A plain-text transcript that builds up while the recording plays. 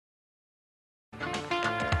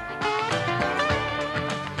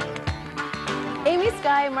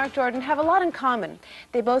Skye and Marc Jordan have a lot in common.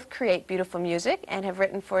 They both create beautiful music and have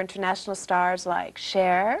written for international stars like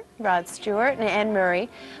Cher, Rod Stewart, and Anne Murray.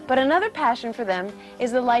 But another passion for them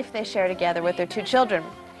is the life they share together with their two children.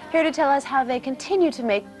 Here to tell us how they continue to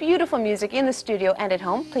make beautiful music in the studio and at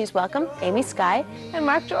home, please welcome Amy Skye and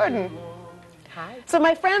Marc Jordan. Hi. So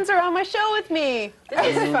my friends are on my show with me.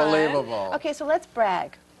 This is unbelievable. Okay, so let's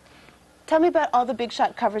brag. Tell me about all the big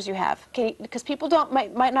shot covers you have, because people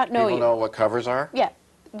might not know you. People know what covers are? Yeah.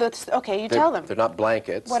 Okay, tell them. They're not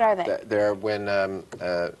blankets. What are they? They're when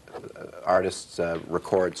artists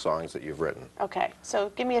record songs that you've written. Okay,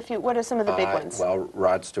 so give me a few. What are some of the big ones? Well,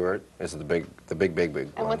 Rod Stewart is the big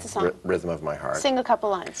one. And what's the song? Rhythm of My Heart. Sing a couple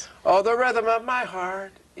lines. Oh, the rhythm of my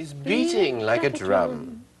heart is beating like a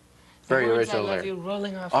drum. Very original lyric.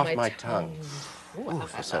 Rolling off my tongue. Ooh,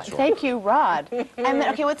 Thank you, Rod. And then,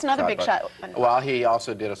 okay, what's another big shot? Well, he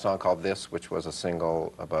also did a song called This, which was a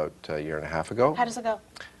single about a year and a half ago. How does it go?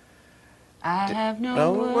 I have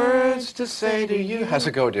No words to say to you. How's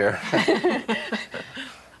it go, dear?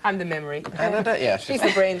 I'm the memory. Yeah, She's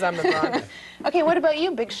the brains, I'm the brawn. Okay, what about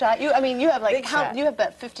you, big shot? You have like Big shot. you have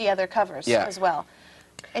about 50 other covers as well.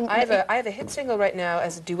 And I have a hit single right now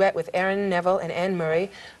as a duet with Aaron Neville and Anne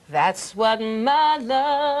Murray. That's what my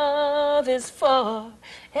love is for,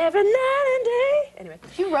 every night and day. Anyway.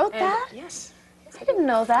 You wrote that? Yes. I didn't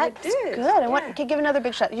know that. I did. That's good. And what? Okay, give another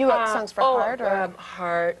big shot. You wrote songs for Heart, or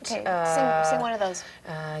Heart. Okay, sing one of those.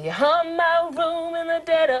 You hum my room in the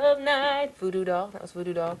dead of night. Voodoo Doll. That was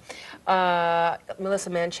Voodoo Doll. Melissa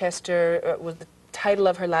Manchester was the title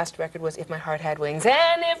of her last record was If My Heart Had Wings.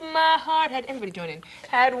 And if my heart had, everybody join in,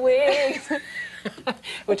 had wings.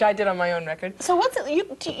 Which I did on my own record. So what's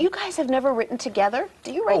it, you guys have never written together?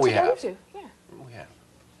 Do you write together? Have. Yeah. We have.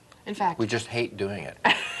 In fact. We just hate doing it.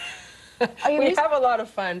 We have a lot of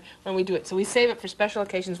fun when we do it. So we save it for special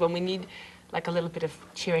occasions when we need like a little bit of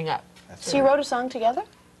cheering up. So you wrote a song together?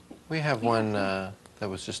 We have one that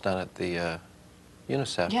was just done at the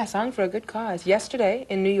UNICEF. Yeah, Song for a Good Cause. Yesterday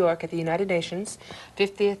in New York at the United Nations,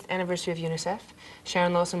 50th anniversary of UNICEF,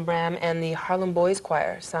 Sharon Lawson-Bram and the Harlem Boys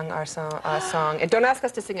Choir sung our song. And don't ask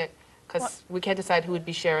us to sing it, because we can't decide who would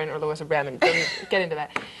be Sharon or Lois or Bram, and don't get into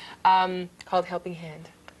that. Called Helping Hand.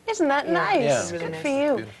 Isn't that nice? Yeah. Good Really for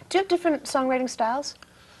nice. you. Do you have different songwriting styles?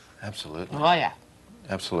 Absolutely. Oh, yeah.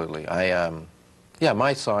 Absolutely. Yeah,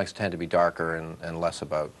 my songs tend to be darker and less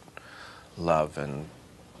about love and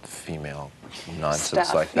female nonsense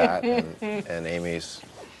Stuff. like that, and Amy's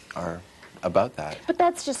are about that. But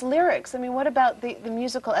that's just lyrics. I mean, what about the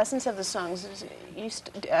musical essence of the songs?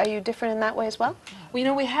 Are you different in that way as well? Well, you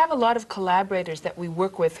know, we have a lot of collaborators that we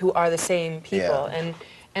work with who are the same people, Yeah.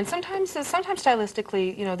 and sometimes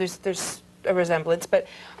stylistically, you know, there's a resemblance. But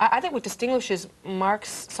I think what distinguishes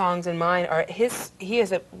Marc's songs and mine are he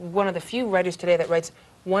is one of the few writers today that writes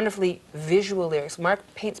wonderfully visual lyrics. Marc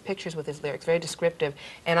paints pictures with his lyrics, very descriptive,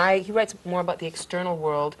 and he writes more about the external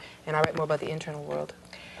world, and I write more about the internal world.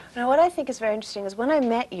 Now, what I think is very interesting is when I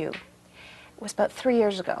met you, it was about 3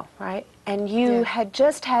 years ago, right? And you had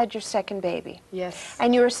just had your second baby. Yes.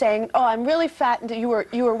 And you were saying, "Oh, I'm really fat," and you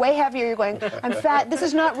were way heavier. You're going, "I'm fat. This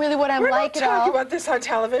is not really what I'm like at all." We're not talking about this on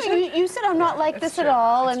television. You said, "I'm not like this at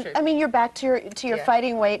all," That's and true. I mean, you're back to your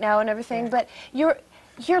fighting weight now and everything, but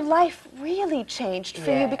your life really changed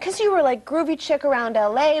for you because you were like groovy chick around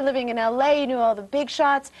LA, living in LA, you knew all the big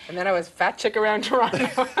shots. And then I was fat chick around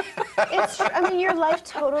Toronto. I mean, your life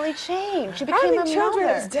totally changed. You became Having a children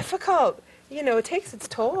mother. is difficult. You know, it takes its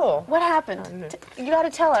toll. What happened? You got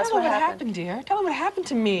to tell us Tell what me what happened. happened, dear. Tell me what happened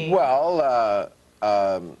to me. Well,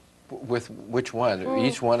 with which one?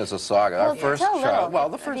 Each one is a saga. Well, Our first tell a little child, well,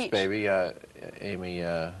 the of first each. baby, Amy,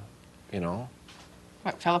 you know,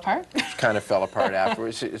 What, fell apart? kind of fell apart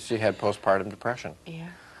afterwards. She had postpartum depression, Yeah,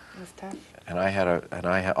 it was tough. and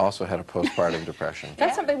I also had a postpartum depression.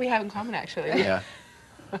 That's something we have in common, actually. Yeah.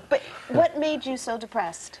 But what made you so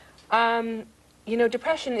depressed? You know,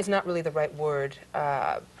 depression is not really the right word.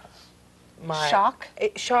 Shock?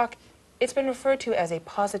 Shock. It's been referred to as a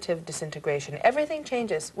positive disintegration. Everything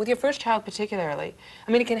changes, with your first child particularly.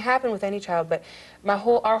 I mean, it can happen with any child, but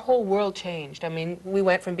our whole world changed. I mean, we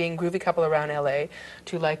went from being groovy couple around LA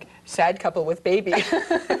to like sad couple with baby.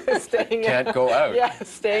 Can't go out. Yeah,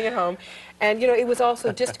 staying at home. And you know, it was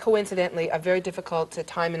also just coincidentally a very difficult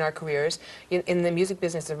time in our careers. In the music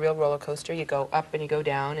business, it's a real roller coaster. You go up and you go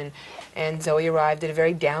down, and Zoe arrived at a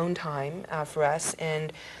very down time for us,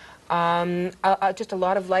 and just a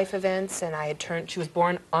lot of life events, and she was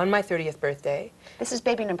born on my 30th birthday. This is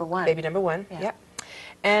baby number one. Baby number one, yeah.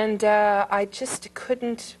 And I just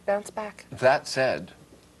couldn't bounce back. That said,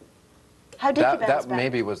 How did you bounce that back?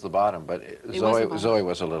 maybe was the bottom, but was the bottom. Zoe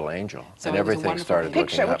was a little angel, Zoe and was a everything wonderful started angel.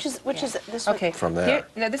 looking Picture, up. which is this one? Okay. From there.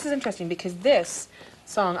 Now this is interesting because this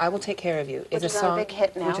song, "I Will Take Care of You," Which a is on a song big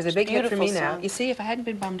hit now. which is a It's big hit for me beautiful now. song. You see, if I hadn't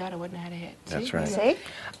been bummed out, I wouldn't have had a hit. That's right.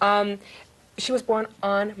 See? She was born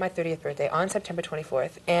on my 30th birthday, on September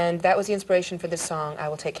 24th, and that was the inspiration for this song, "I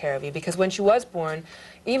Will Take Care of You," because when she was born,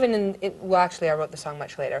 even in, well, actually, I wrote the song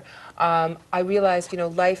much later, I realized, you know,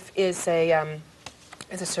 life is a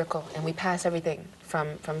circle, and we pass everything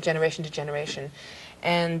from generation to generation.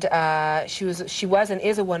 And she was and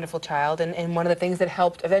is a wonderful child, and one of the things that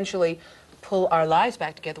helped eventually pull our lives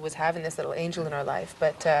back together was having this little angel in our life.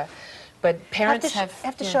 But parents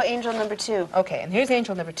have to show angel number 2. Okay, and here's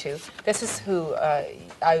angel number 2. This is who I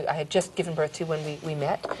had just given birth to when we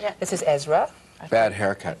met. Yeah. This is Ezra. Bad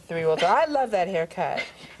haircut. 3-year-old. I love that haircut.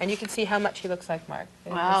 And you can see how much he looks like Mark.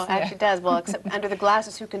 Wow, Yeah. actually does. Well, except under the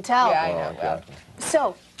glasses, who can tell? Yeah, I Oh, know. Well, God.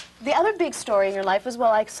 So, the other big story in your life was,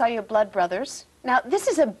 well, I saw your blood brothers. Now, this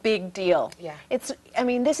is a big deal. Yeah. I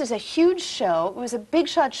mean, this is a huge show. It was a big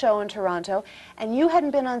shot show in Toronto, and you hadn't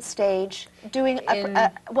been on stage doing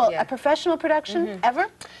a professional production ever?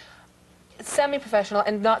 semi-professional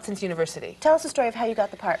and not since university. Tell us the story of how you got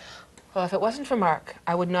the part. Well, if it wasn't for Mark,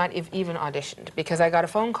 I would not have even auditioned, because I got a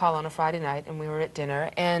phone call on a Friday night, and we were at dinner,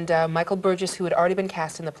 and Michael Burgess, who had already been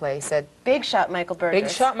cast in the play, said... Big shot Michael Burgess.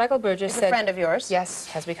 Big shot Michael Burgess He's said... a friend of yours. Yes,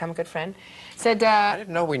 has become a good friend. Said, I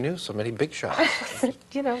didn't know we knew so many big shots.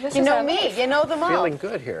 you know, this You is know our me. life. You know them all. Feeling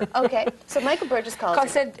good here. Okay, so Michael Burgess calls Call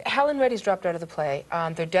you. said, Helen Reddy's dropped out of the play.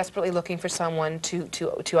 They're desperately looking for someone to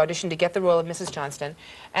audition to get the role of Mrs. Johnston.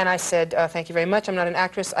 And I said, thank you very much. I'm not an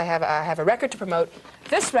actress. I have a record to promote.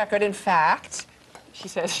 This record, in fact, she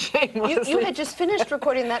says shamelessly. You had just finished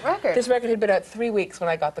recording that record. This record had been out 3 weeks when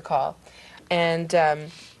I got the call. And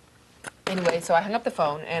anyway, so I hung up the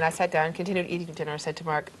phone, and I sat down and continued eating dinner. I said to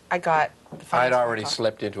Mark, I got the I'd finance already call.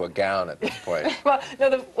 slipped into a gown at this point. Well,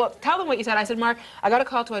 no, well, tell them what you said. I said, Mark, I got a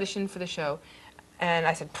call to audition for the show. And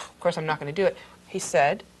I said, of course, I'm not going to do it. He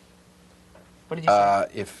said, what did you say?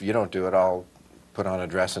 If you don't do it, I'll put on a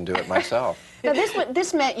dress and do it myself. Now,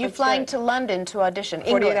 this meant you That's flying right. to London to audition.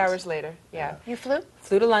 48 England. hours later, yeah. You flew?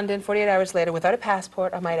 Flew to London 48 hours later without a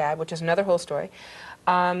passport, I might add, which is another whole story.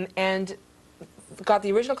 And got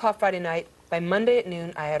the original call Friday night. By Monday at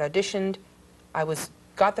noon, I had auditioned.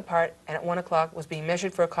 Got the part, and at 1 o'clock was being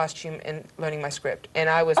measured for a costume and learning my script. And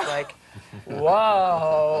I was like,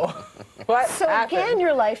 whoa, what So happened? again,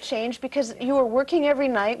 your life changed because you were working every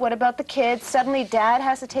night. What about the kids? Suddenly, Dad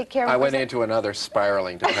has to take care of. I went into another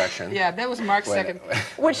spiraling depression. Yeah, that was Mark's second.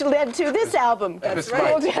 Which led to this album. That's Cool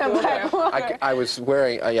right. Jam Black Water. I was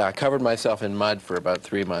wearing, I covered myself in mud for about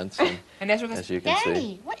 3 months, and And Ezra goes, as you can see.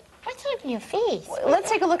 Daddy, what's on your face? Let's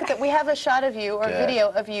take a look at that. We have a shot of you, or Okay. video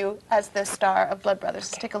of you as the star of Blood Brothers.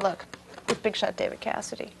 Take a look. With Big Shot David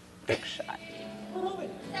Cassidy. Big shot.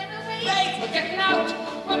 Right, we're getting out,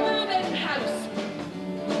 we're moving house.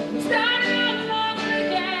 Starting all over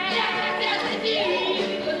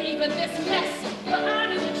again. But even this mess, you're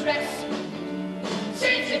under the dress.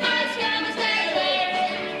 Since you might scam and stay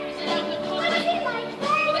away. Sit out the corner.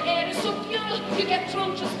 Well, the air is so pure, you get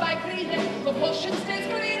drunk just by breathing. Proportion stays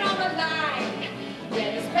green on the line.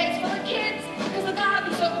 There's space for the kids, because the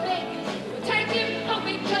garden's so big. It would take you a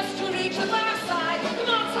week just to reach the far side. Come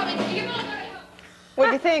on, Tommy, you know how. What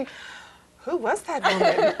do you think? who was that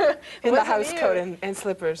woman in the Was it house you? coat and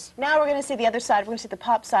slippers? Now we're going to see the other side. We're going to see the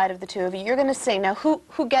pop side of the two of you. You're going to sing. Now, who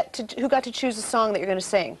got to choose the song that you're going to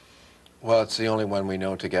sing? Well, it's the only one we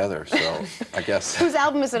know together, so I guess. Whose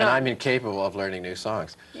album is it and on? I'm incapable of learning new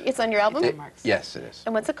songs. It's on your album? Yes, it is.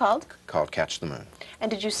 And what's it called? Called Catch the Moon.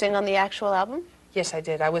 And did you sing on the actual album? Yes, I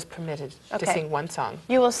did. I was permitted to Okay. sing one song.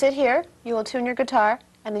 You will sit here, you will tune your guitar,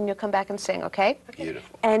 and then you'll come back and sing, okay?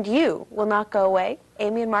 Beautiful. And you will not go away.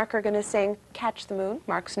 Amy and Mark are going to sing Catch the Moon,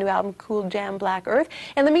 Mark's new album, Cool Jam Black Earth.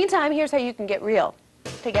 In the meantime, here's how you can get real.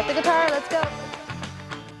 To get the guitar, let's go.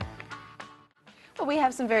 Well, we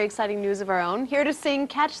have some very exciting news of our own. Here to sing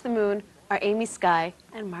Catch the Moon are Amy Skye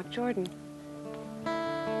and Mark Jordan.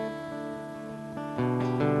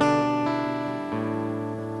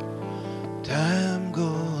 Time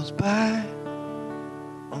goes by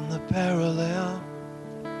on the parallel,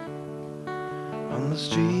 on the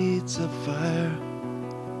streets of fire.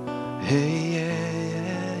 Hey, yeah,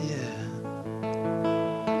 yeah, yeah.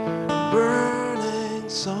 Burning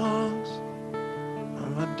songs on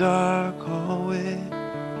my dark hallway,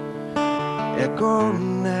 echo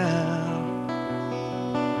now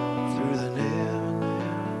through the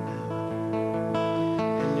never,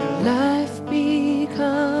 and your life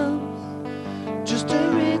becomes just a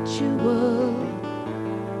ritual.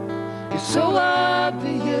 It's so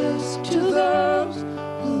obvious to the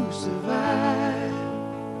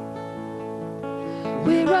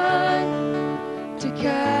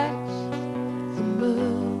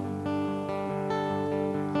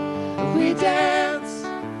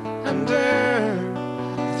under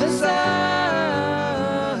the sun.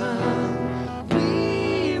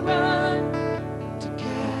 We run to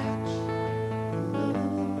catch the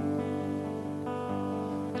moon.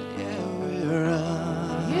 Yeah, we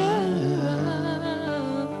run. Yeah,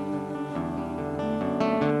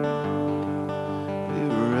 we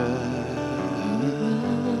run.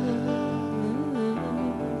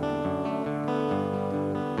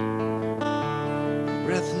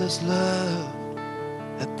 Breathless love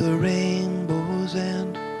at the rainbow's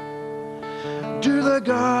end. Do the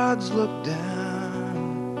gods look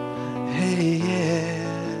down? Hey,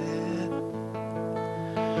 yeah.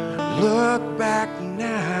 Look back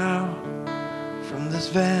now from this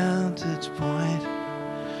vantage point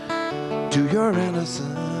to your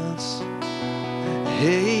innocence.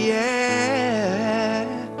 Hey, yeah.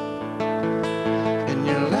 And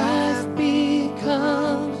your life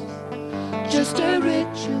becomes just a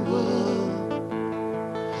ritual.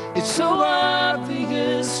 It's so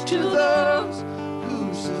obvious to those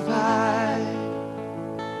who survive.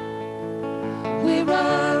 We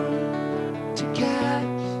run to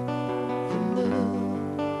catch the moon.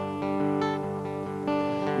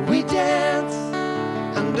 We dance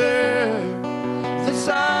under the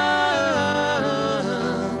sun.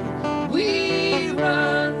 We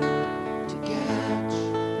run to catch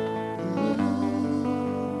the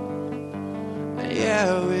moon. Yeah,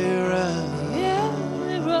 we run.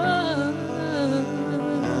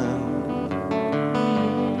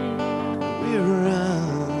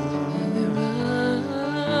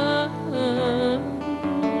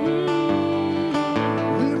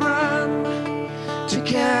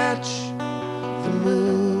 Catch the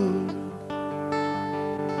moon.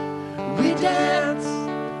 We dance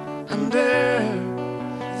under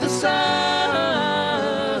the sun.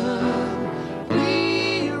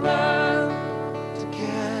 We run to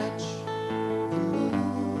catch the moon.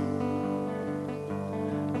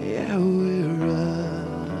 Yeah, we run.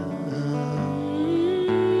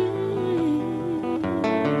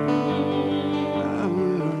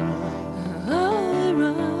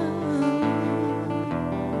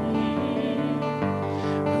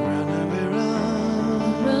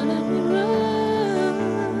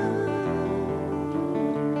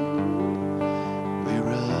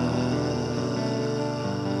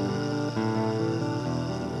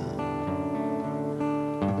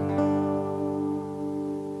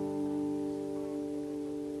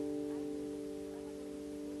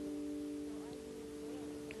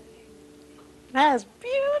 That is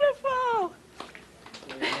beautiful.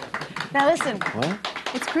 Now listen, What?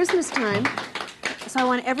 it's Christmas time, so I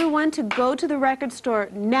want everyone to go to the record store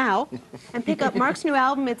now and pick up Marc's new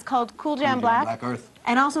album. It's called Cool Jam Black. Black Earth.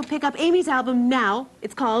 And also pick up Amy's album now.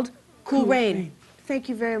 It's called Cool Rain. Thank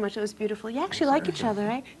you very much. That was beautiful. You actually like each other,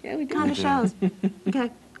 right? Yeah, we do. Kind of shows. Okay,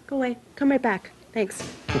 go away. Come right back. Thanks.